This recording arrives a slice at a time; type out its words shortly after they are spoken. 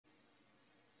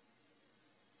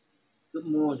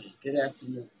Good morning, good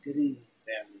afternoon, good evening,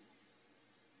 family.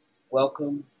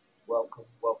 Welcome,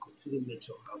 welcome to the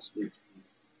mental house with me,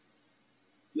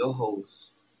 your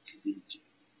host, DJ.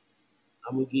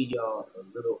 I'm gonna give y'all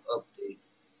a little update.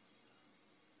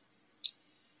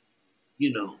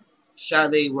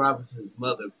 Sade Robinson's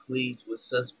mother pleads with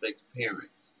suspect's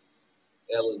parents,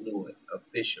 Illinois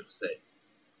officials say.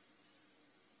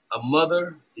 A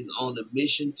mother is on a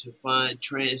mission to find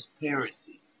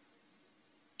transparency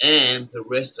and the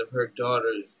rest of her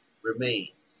daughter's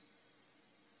remains.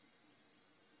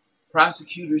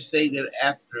 Prosecutors say that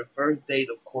after the first date,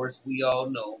 of course, we all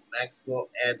know Maxwell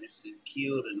Anderson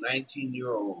killed a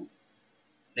 19-year-old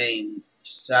named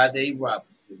Sade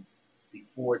Robinson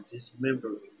before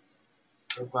dismembering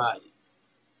her body.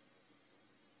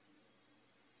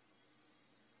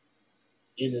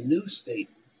 In a new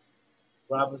statement,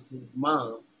 Robinson's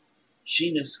mom,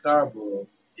 Sheena Scarborough,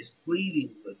 is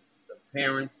pleading with the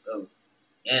parents of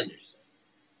Anderson.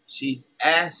 She's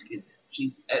asking them,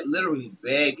 she's literally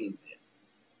begging them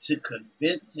to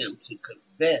convince him to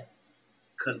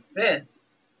confess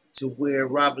to where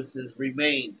Robinson's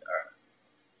remains are.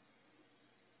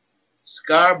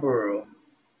 Scarborough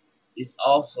is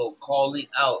also calling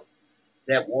out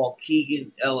that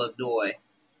Waukegan, Illinois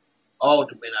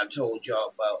alderman I told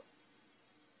y'all about.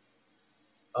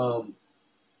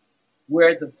 We're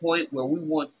at the point where we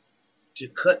want to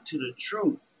cut to the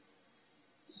truth,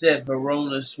 said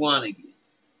Verona Swanigan,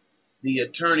 the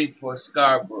attorney for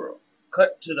Scarborough.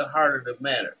 Cut to the heart of the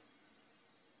matter.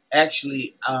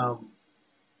 Actually,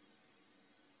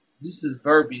 this is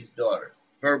Verby's daughter,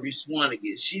 Verby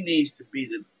Swanigan. She needs to be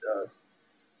the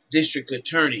district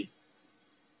attorney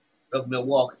of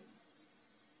Milwaukee.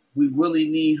 We really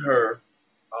need her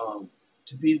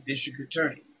to be the district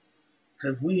attorney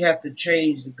because we have to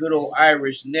change the good old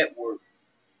Irish network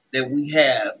that we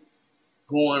have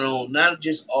going on, not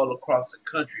just all across the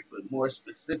country, but more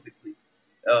specifically,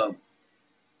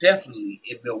 definitely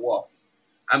in Milwaukee.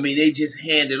 I mean, they just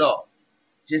hand it off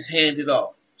to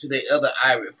the other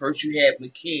Irish. First, you had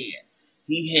McCann.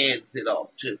 He hands it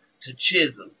off to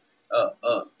Chisholm.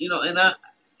 And I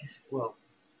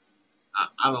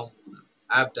don't want to.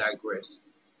 I've digressed.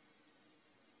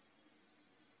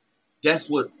 That's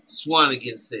what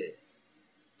Swanigan said.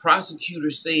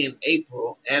 Prosecutors say in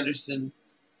April, Anderson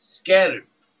scattered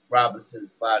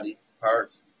Robinson's body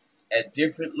parts at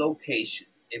different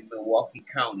locations in Milwaukee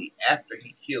County after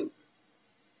he killed her.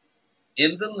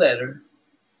 In the letter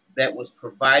that was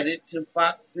provided to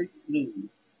Fox 6 News,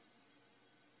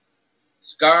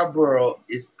 Scarborough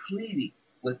is pleading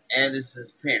with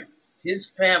Anderson's parents. His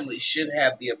family should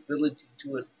have the ability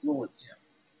to influence him.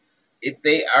 If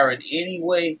they are in any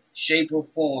way, shape, or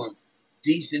form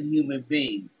decent human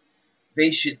beings, they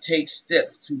should take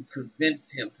steps to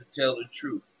convince him to tell the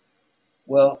truth.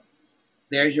 Well,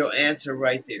 there's your answer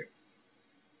right there.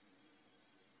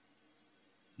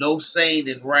 No sane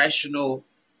and rational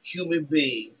human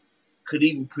being could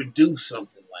even produce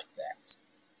something like that.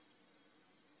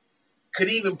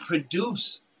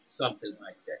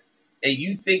 And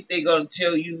you think they're going to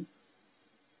tell you?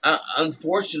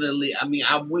 Unfortunately,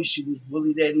 I wish it was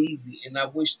really that easy, and I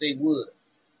wish they would.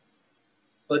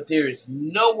 But there is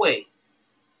no way.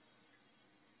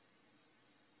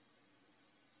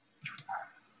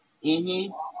 Hi,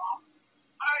 over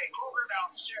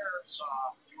downstairs.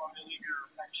 Do you want me to leave your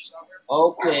packages out here?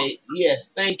 Okay,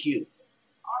 yes, thank you.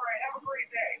 All right, have a great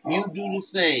day. You do the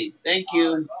same. Thank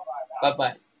you. Bye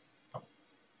bye.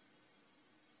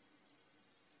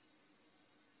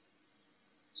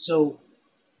 So,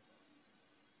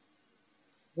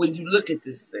 when you look at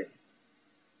this thing,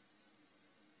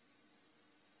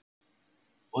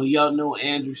 well, y'all know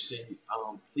Anderson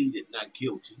pleaded not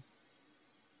guilty,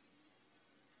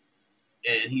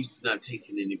 and he's not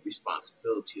taking any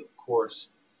responsibility, of course.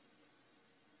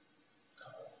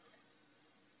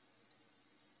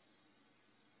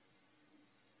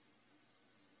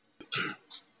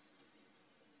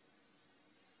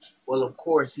 Well, of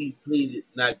course, he pleaded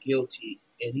not guilty,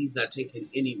 and he's not taking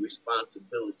any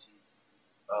responsibility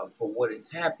for what has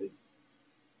happened.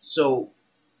 So,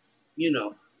 you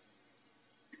know,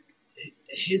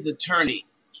 his attorney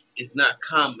is not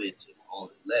commenting on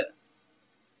the letter.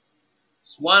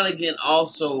 Swanigan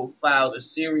also filed a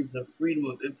series of Freedom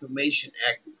of Information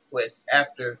Act requests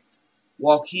after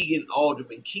Waukegan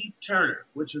Alderman Keith Turner,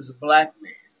 which was a black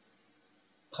man,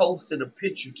 posted a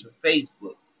picture to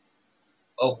Facebook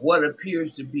of what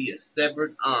appears to be a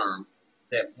severed arm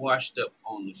that washed up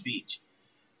on the beach.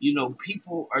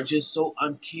 People are just so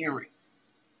uncaring,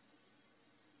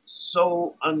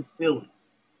 so unfeeling.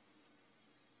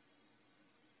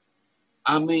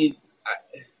 I mean,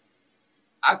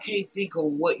 I can't think of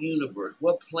what universe,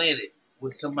 what planet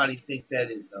would somebody think that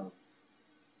is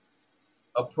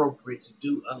appropriate to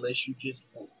do unless you just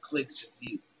want clicks and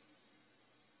views.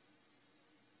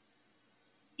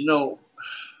 You know,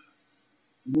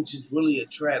 which is really a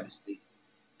travesty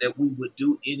that we would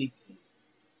do anything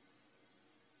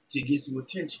to get some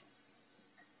attention.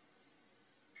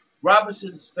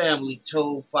 Robinson's family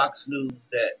told Fox News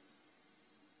that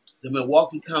the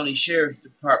Milwaukee County Sheriff's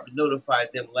Department notified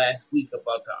them last week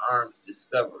about the arms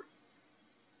discovery.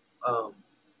 Um,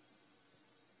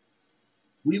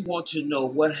 we want to know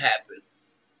what happened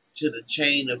to the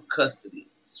chain of custody,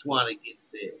 Swanigan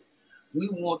said. We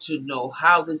want to know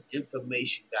how this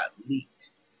information got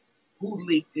leaked, who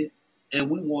leaked it,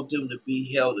 and we want them to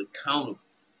be held accountable.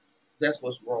 That's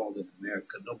what's wrong in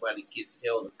America. Nobody gets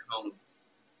held accountable.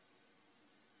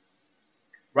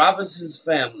 Robinson's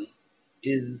family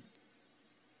is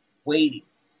waiting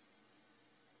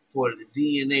for the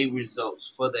DNA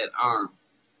results for that arm.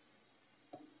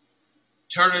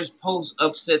 Turner's post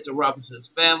upset the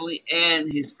Robinson's family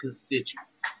and his constituents,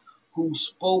 who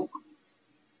spoke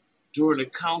during a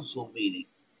council meeting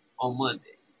on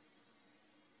Monday.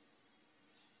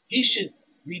 He should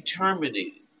be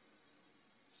terminated.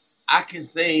 I can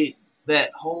say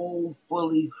that whole,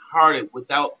 fully hearted,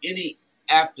 without any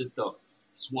afterthought,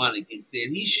 Swanigan said.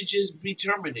 He should just be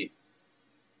terminated.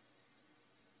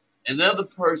 Another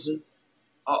person,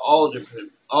 an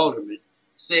alderman,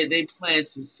 said they plan to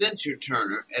censure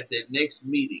Turner at their next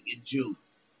meeting in June.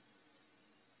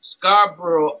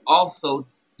 Scarborough also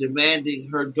demanding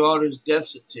her daughter's death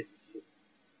certificate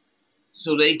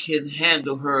so they can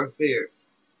handle her affairs.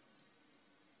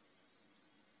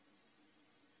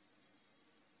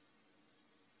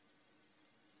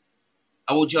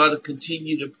 I want y'all to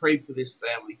continue to pray for this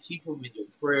family. Keep them in your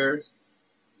prayers.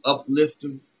 Uplift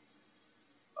them.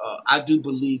 I do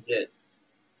believe that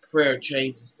prayer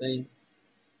changes things.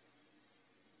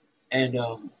 And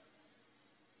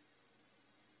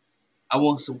I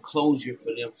want some closure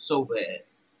for them so bad.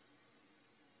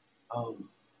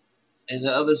 And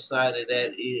the other side of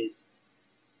that is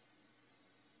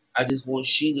I just want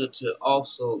Sheena to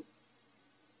also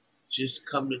just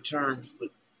come to terms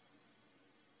with,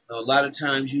 a lot of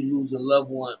times you lose a loved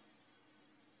one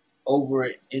over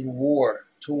in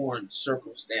war-torn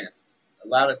circumstances. A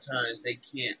lot of times they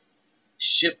can't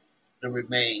ship the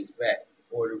remains back,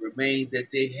 or the remains that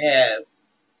they have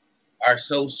are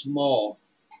so small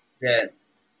that,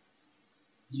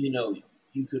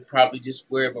 you could probably just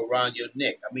wear them around your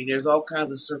neck. I mean, there's all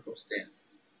kinds of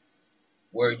circumstances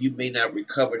where you may not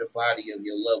recover the body of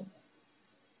your loved one,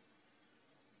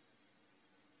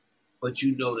 but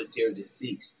you know that they're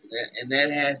deceased. And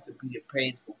that has to be a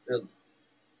painful feeling.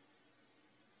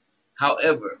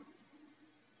 However,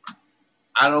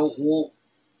 I don't want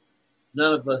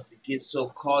none of us to get so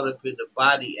caught up in the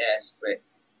body aspect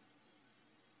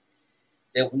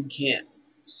that we can't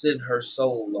send her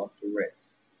soul off to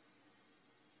rest.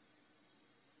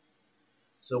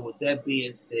 So with that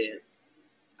being said,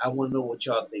 I want to know what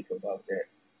y'all think about that.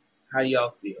 How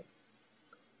y'all feel?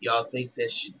 Y'all think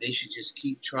that they should just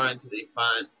keep trying till they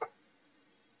find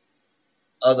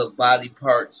other body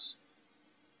parts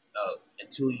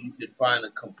until you can find a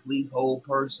complete whole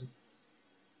person?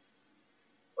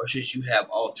 Or should you have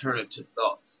alternative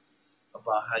thoughts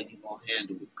about how you're going to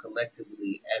handle it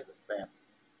collectively as a family?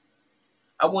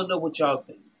 I want to know what y'all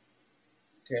think.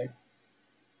 Okay?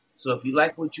 So if you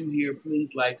like what you hear,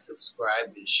 please like,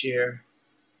 subscribe, and share.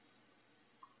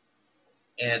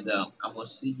 And I'm going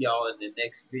to see y'all in the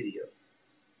next video.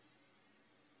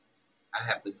 I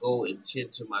have to go and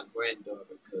tend to my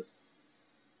granddaughter because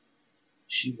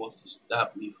she wants to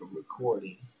stop me from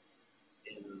recording.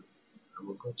 And I'm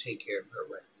going to go take care of her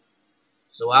right now.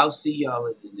 So I'll see y'all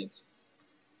in the next one.